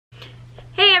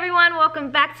everyone, welcome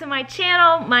back to my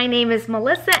channel. My name is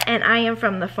Melissa and I am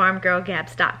from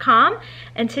thefarmgirlgabs.com,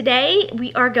 and today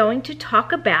we are going to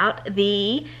talk about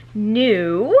the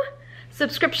new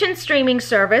subscription streaming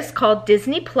service called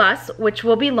Disney Plus, which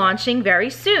will be launching very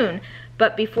soon.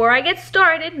 But before I get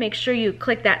started, make sure you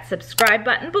click that subscribe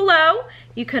button below.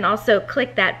 You can also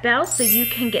click that bell so you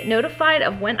can get notified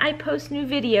of when I post new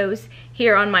videos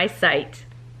here on my site.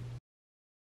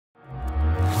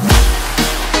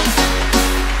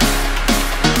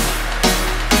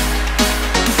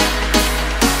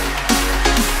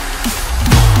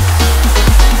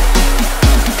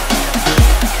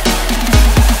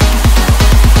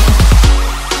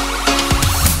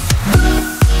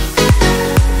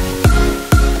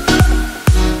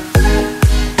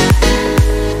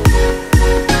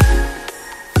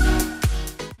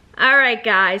 Alright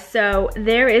guys, so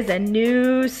there is a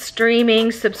new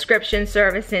streaming subscription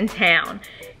service in town.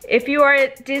 If you are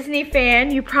a Disney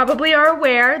fan, you probably are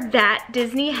aware that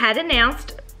Disney had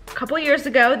announced a couple years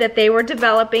ago that they were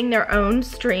developing their own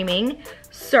streaming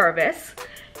service.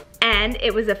 And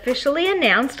it was officially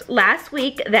announced last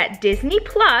week that Disney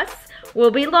Plus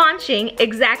will be launching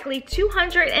exactly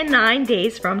 209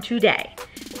 days from today.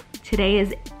 Today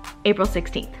is April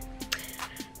 16th.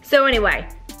 So anyway,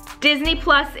 Disney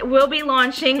Plus will be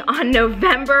launching on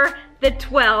November the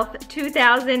 12th,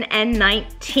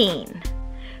 2019.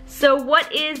 So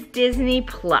what is Disney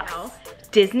Plus?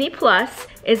 Disney Plus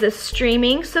is a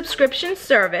streaming subscription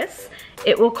service.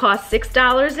 It will cost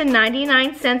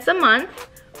 $6.99 a month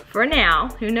for now.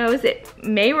 Who knows, it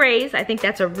may raise. I think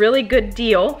that's a really good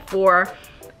deal for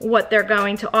what they're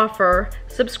going to offer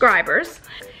subscribers.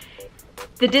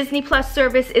 The Disney Plus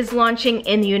service is launching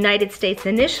in the United States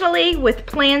initially, with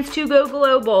plans to go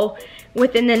global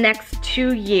within the next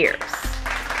 2 years.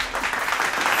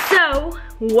 So,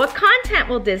 what content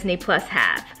will Disney Plus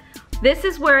have? This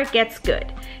is where it gets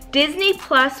good. Disney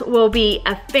Plus will be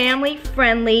a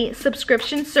family-friendly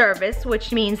subscription service,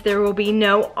 which means there will be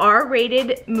no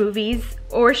R-rated movies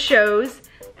or shows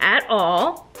at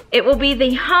all. It will be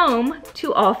the home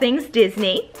to all things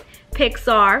Disney,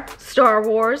 Pixar, Star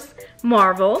Wars,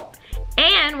 Marvel,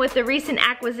 and with the recent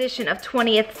acquisition of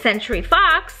 20th Century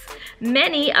Fox,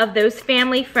 many of those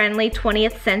family-friendly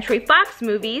 20th Century Fox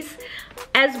movies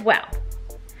as well.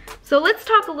 So let's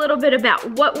talk a little bit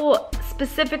about what will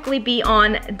specifically be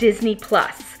on Disney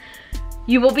Plus.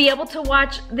 You will be able to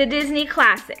watch the Disney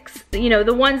classics, you know,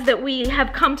 the ones that we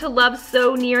have come to love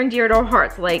so near and dear to our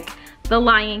hearts, like The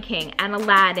Lion King and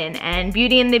Aladdin and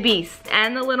Beauty and the Beast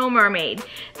and The Little Mermaid.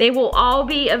 They will all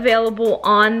be available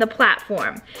on the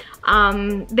platform.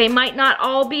 They might not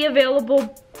all be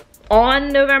available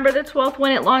on November the 12th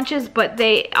when it launches, but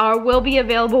they will be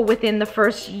available within the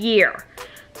first year.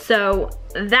 So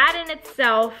that in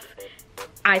itself,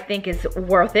 I think, is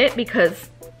worth it because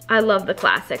I love the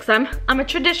classics. I'm a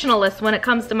traditionalist when it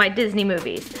comes to my Disney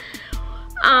movies.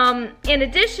 In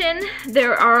addition,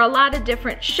 there are a lot of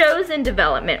different shows in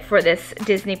development for this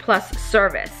Disney Plus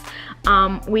service.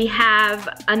 We have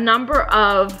a number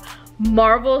of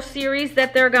Marvel series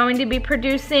that they're going to be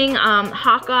producing,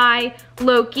 Hawkeye,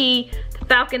 Loki,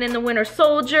 Falcon and the Winter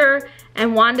Soldier,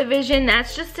 and WandaVision.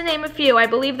 That's just to name a few. I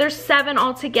believe there's 7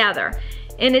 altogether.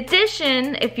 In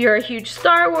addition, if you're a huge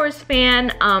Star Wars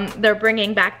fan, they're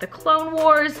bringing back the Clone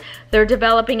Wars. They're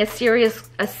developing a series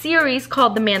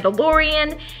called The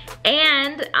Mandalorian,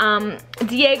 and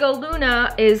Diego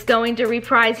Luna is going to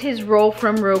reprise his role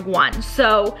from Rogue One.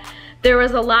 So there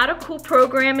is a lot of cool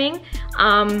programming.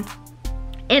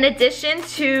 In addition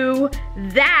to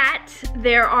that,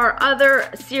 there are other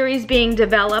series being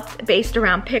developed based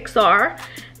around Pixar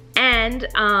and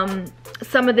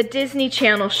some of the Disney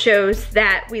Channel shows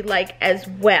that we like as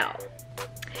well.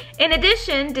 In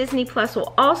addition, Disney Plus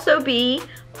will also be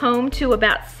home to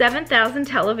about 7,000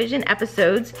 television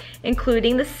episodes,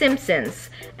 including The Simpsons,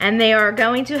 and they are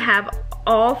going to have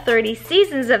all 30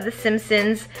 seasons of The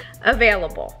Simpsons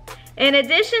available. In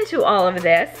addition to all of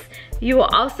this, you will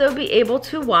also be able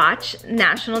to watch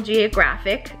National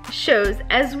Geographic shows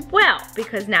as well,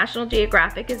 because National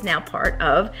Geographic is now part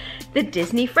of the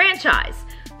Disney franchise.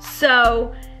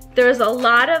 So there's a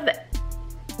lot of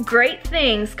great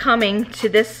things coming to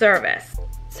this service.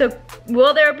 So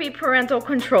will there be parental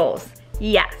controls?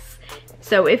 Yes.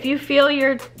 So if you feel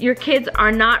your kids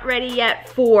are not ready yet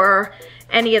for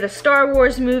any of the Star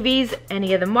Wars movies,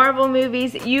 any of the Marvel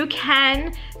movies, you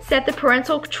can set the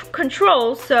parental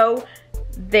controls so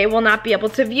they will not be able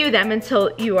to view them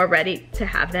until you are ready to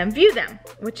have them view them,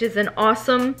 which is an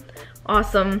awesome,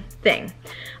 awesome thing.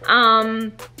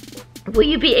 Will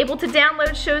you be able to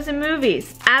download shows and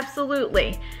movies?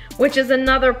 Absolutely. which is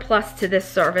another plus to this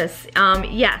service.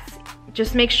 Yes,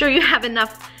 just make sure you have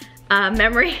enough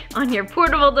memory on your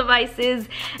portable devices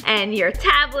and your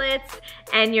tablets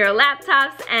and your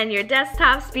laptops and your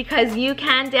desktops, because you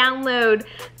can download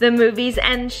the movies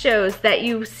and shows that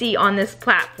you see on this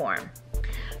platform.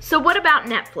 So what about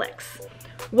Netflix?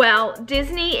 Well,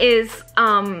 Disney is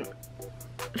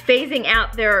phasing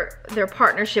out their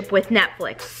partnership with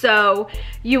Netflix, so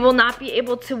you will not be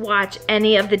able to watch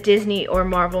any of the Disney or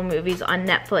Marvel movies on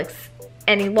Netflix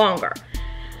any longer.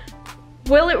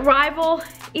 Will it rival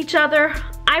each other?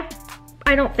 I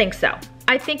don't think so.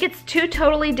 I think it's two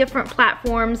totally different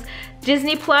platforms.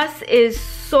 Disney Plus is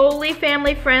solely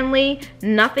family friendly,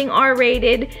 nothing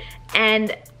R-rated,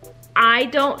 and I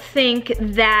don't think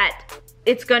that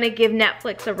it's gonna give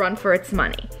Netflix a run for its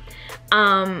money.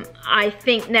 I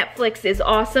think Netflix is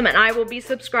awesome, and I will be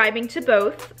subscribing to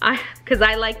both because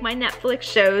I like my Netflix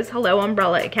shows. Hello,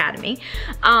 Umbrella Academy.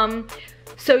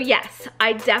 So yes,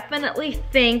 I definitely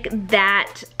think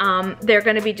that they're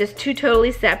gonna be just two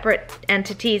totally separate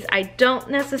entities. I don't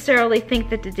necessarily think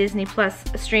that the Disney Plus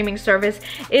streaming service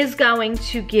is going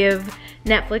to give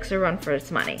Netflix a run for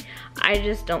its money. I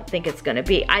just don't think it's gonna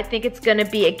be. I think it's gonna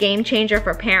be a game changer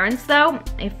for parents though,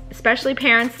 especially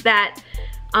parents that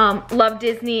love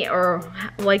Disney or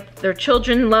like their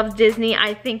children love Disney.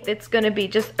 I think that's gonna be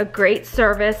just a great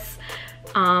service.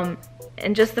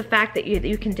 And just the fact that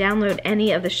you can download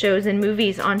any of the shows and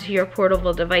movies onto your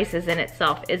portable devices in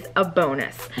itself is a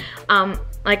bonus.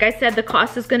 Like I said, the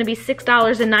cost is gonna be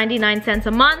 $6.99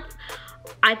 a month.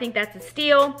 I think that's a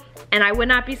steal, and I would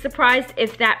not be surprised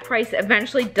if that price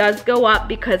eventually does go up,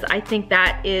 because I think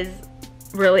that is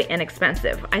really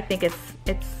inexpensive. I think it's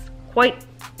quite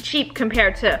cheap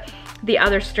compared to the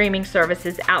other streaming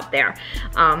services out there.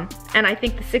 And I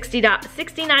think the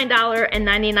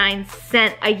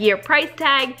 $69.99 a year price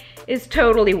tag is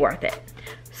totally worth it.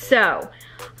 So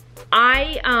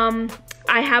I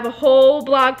have a whole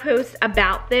blog post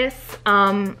about this.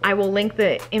 I will link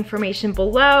the information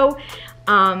below.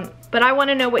 But I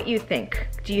wanna know what you think.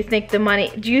 Do you think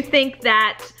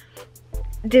that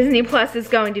Disney Plus is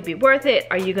going to be worth it?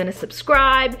 Are you gonna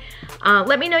subscribe?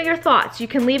 Let me know your thoughts. You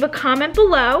can leave a comment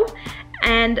below,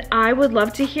 and I would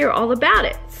love to hear all about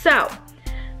it. So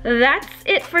that's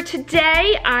it for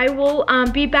today. I will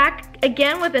be back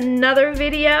again with another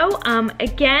video.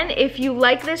 Again, if you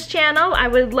like this channel, I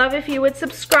would love if you would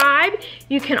subscribe.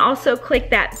 You can also click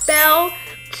that bell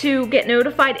to get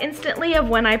notified instantly of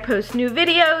when I post new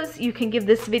videos. You can give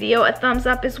this video a thumbs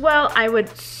up as well. I would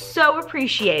so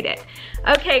appreciate it.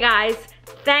 Okay guys,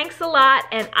 thanks a lot,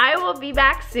 and I will be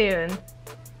back soon.